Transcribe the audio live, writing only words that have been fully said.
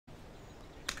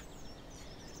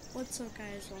What's up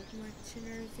guys, welcome back to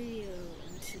another video,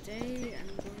 and today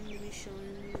I'm going to be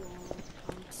showing you all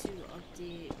how to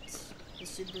update the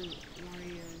Super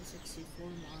Mario 64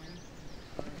 mod,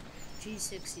 or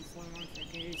G64 mod for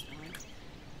Gary's mod.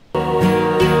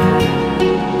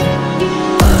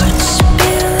 Words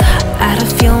spill out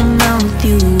of your mouth,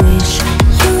 you wish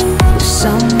you were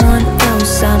someone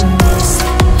else. I miss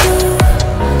you,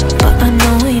 but I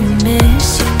know you miss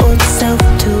your old self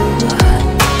too.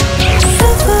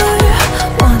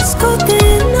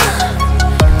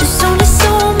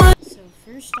 So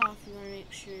first off, you want to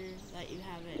make sure that you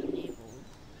have it enabled,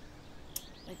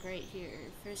 like right here.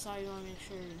 First off, you want to make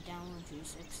sure to download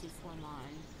G64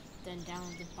 mod, then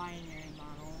download the binary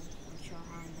model, which I'll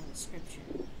have in the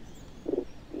description.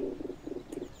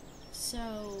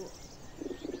 So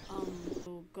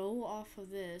go off of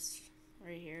this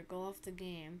right here, go off the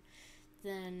game,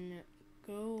 then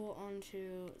go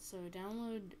onto,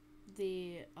 download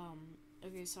the,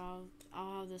 okay, so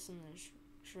I'll have this in the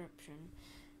description.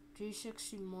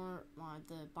 G64 mod,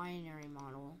 the binary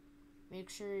model. Make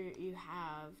sure you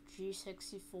have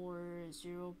G64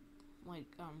 0,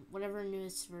 whatever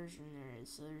newest version there is.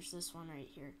 So there's this one right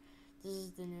here. This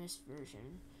is the newest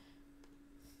version.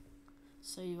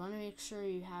 So you want to make sure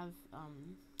you have,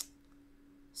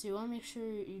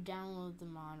 you download the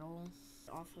model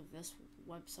off of this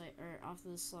website, or off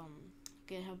this,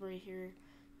 Github right here.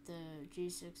 The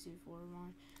G64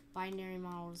 mod. Binary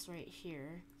model is right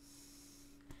here.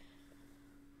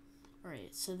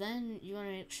 Alright, so then you want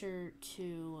to make sure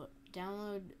to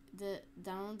download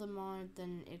the mod,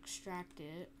 then extract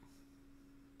it.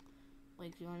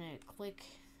 Like, you want to click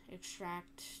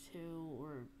extract to,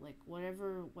 or like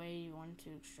whatever way you want to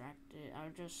extract it. I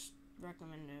would just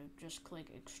recommend to just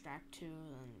click extract to,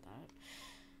 and that.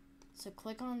 So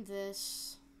click on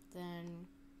this, then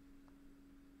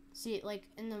see, like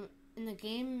in the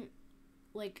game,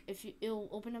 like it'll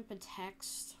open up a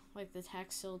text. Like the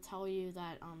text will tell you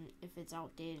that if it's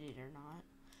outdated or not.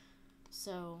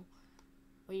 So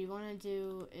what you want to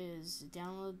do is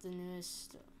download the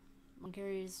newest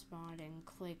Gary's mod and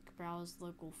click browse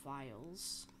local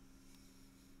files.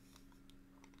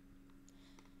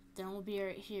 Then it'll be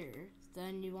right here.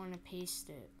 Then you want to paste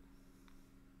it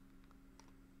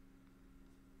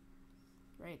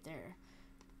right there.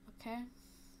 Okay?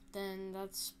 Then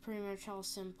that's pretty much how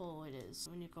simple it is.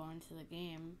 When you go into the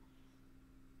game,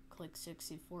 click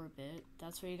 64-bit.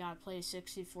 That's where you gotta play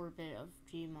 64-bit of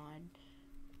Gmod.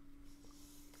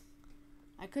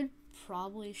 I could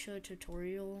probably show a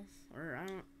tutorial, or I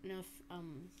don't know if,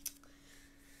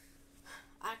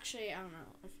 actually, I don't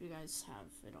know if you guys have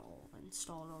it all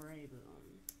installed already, but,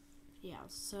 yeah,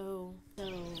 so,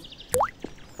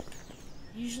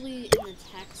 usually in the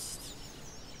text,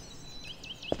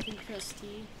 you can press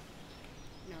T.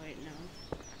 No, wait, no.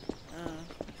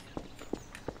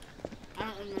 I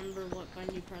don't remember what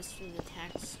button you press for the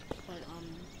text, but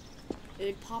it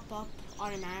would pop up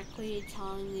automatically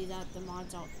telling me that the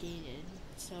mod's outdated.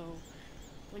 So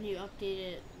when you update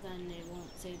it, then it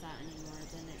won't say that anymore,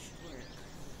 then it should work.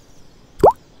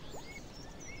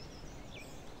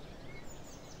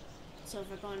 So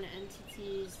if I go into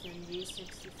entities, then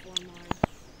G64 mod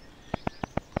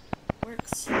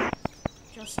works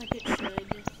just like it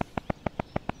should.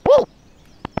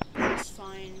 Just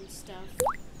fine stuff.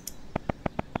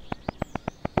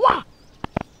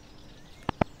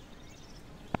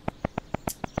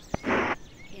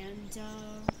 And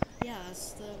yeah,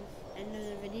 that's the end of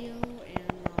the video, and